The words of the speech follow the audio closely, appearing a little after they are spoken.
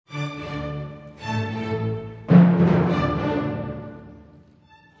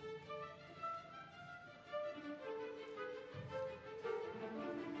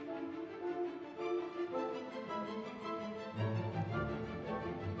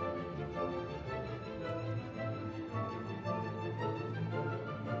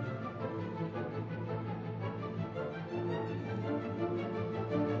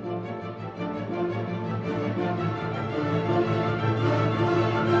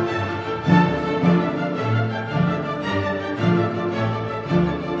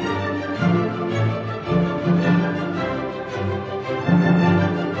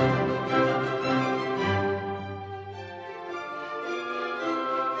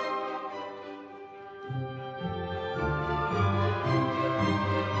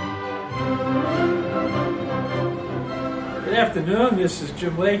afternoon, this is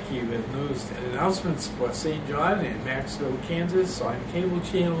Jim Lakey with news and announcements for St. John and Maxville, Kansas on Cable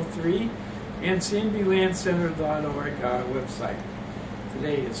Channel 3 and SandyLandCenter.org, our website.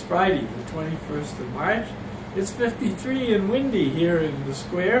 Today is Friday, the 21st of March. It's 53 and windy here in the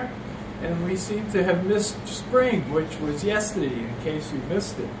square, and we seem to have missed spring, which was yesterday, in case you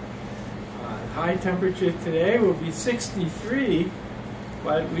missed it. High temperature today will be 63,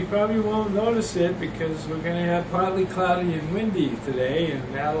 but we probably won't notice it because we're going to have partly cloudy and windy today,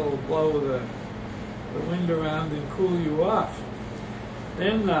 and that'll blow the wind around and cool you off.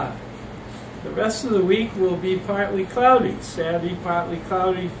 Then the rest of the week will be partly cloudy. Saturday, partly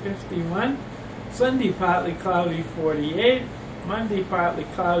cloudy, 51. Sunday, partly cloudy, 48. Monday, partly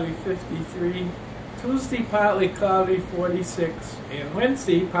cloudy, 53. Tuesday, partly cloudy, 46. And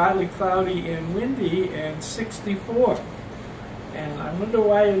Wednesday, partly cloudy and windy, and 64. And I wonder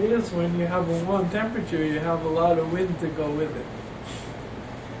why it is when you have a warm temperature, you have a lot of wind to go with it.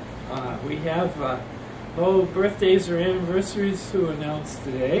 We have no birthdays or anniversaries to announce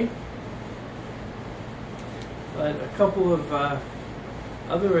today, but a couple of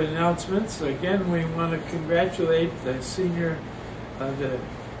other announcements. Again, we want to congratulate the St.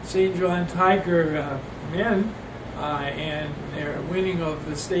 John Tiger men and their winning of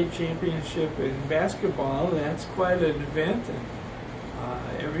the state championship in basketball. That's quite an event, and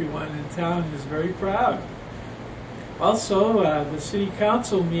everyone in town is very proud. Also, the City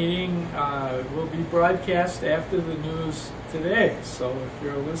Council meeting will be broadcast after the news today, so if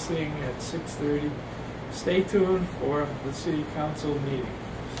you're listening at 6:30, stay tuned for the City Council meeting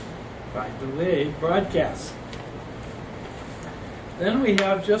by delayed broadcast. Then we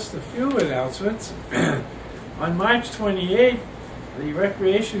have just a few announcements. On March 28th, the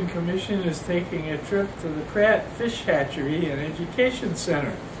Recreation Commission is taking a trip to the Pratt Fish Hatchery and Education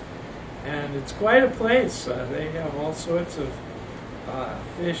Center. And it's quite a place. They have all sorts of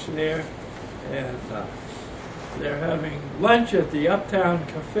fish there. And they're having lunch at the Uptown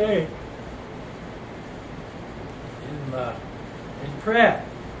Cafe in Pratt.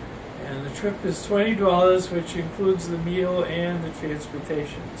 And the trip is $20, which includes the meal and the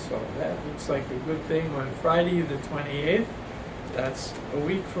transportation. So that looks like a good thing on Friday the 28th. That's a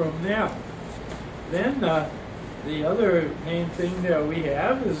week from now. Then the other main thing that we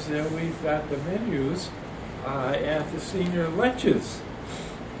have is that we've got the menus at the senior lunches.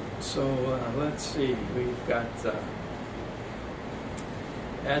 So let's see, we've got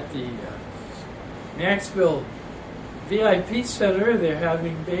at the Maxville VIP Center, they're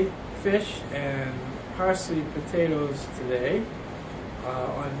having baked fish and parsley potatoes today.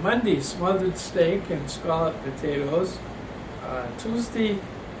 On Monday, smothered steak and scallop potatoes. Tuesday,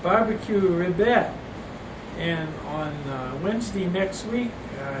 barbecue ribette. And on Wednesday next week,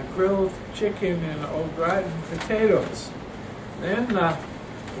 grilled chicken and au gratin potatoes. Then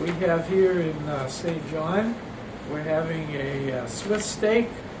we have here in St. John, we're having a Swiss steak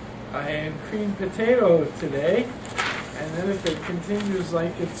and cream potato today. And then if it continues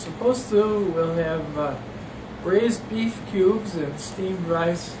like it's supposed to, we'll have braised beef cubes and steamed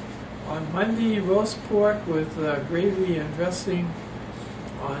rice on Monday, roast pork with gravy and dressing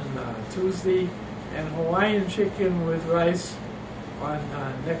on Tuesday, and Hawaiian chicken with rice on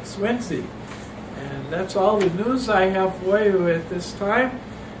next Wednesday. And that's all the news I have for you at this time.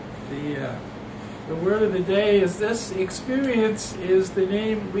 The word of the day is this: experience is the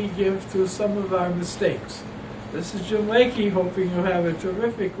name we give to some of our mistakes. This is Jim Lakey, hoping you have a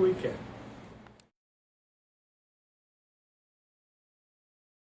terrific weekend.